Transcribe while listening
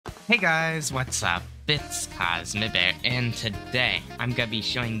Hey guys, what's up? It's Cosmibear, and today I'm gonna be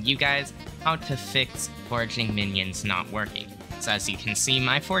showing you guys how to fix foraging minions not working. So as you can see,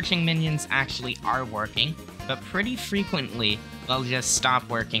 my foraging minions actually are working, but pretty frequently they'll just stop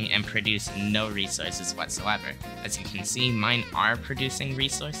working and produce no resources whatsoever. As you can see, mine are producing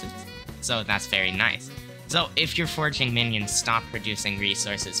resources, so that's very nice. So if your foraging minions stop producing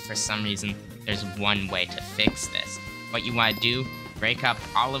resources for some reason, there's one way to fix this. What you want to do, break up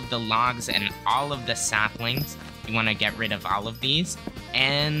all of the logs and all of the saplings. You want to get rid of all of these.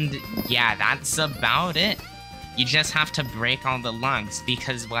 And yeah, that's about it. You just have to break all the logs,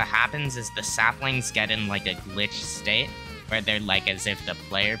 because what happens is the saplings get in like a glitch state where they're like as if the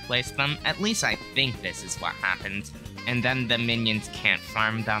player placed them. At least I think this is what happens. And then the minions can't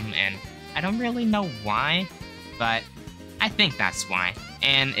farm them, and I don't really know why, but I think that's why.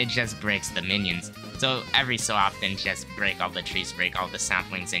 And it just breaks the minions. So every so often, just break all the trees, break all the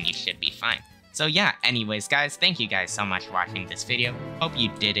saplings, and you should be fine. So yeah, anyways guys, thank you guys so much for watching this video. Hope you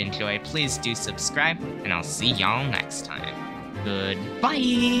did enjoy. Please do subscribe, and I'll see y'all next time.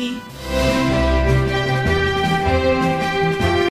 Goodbye!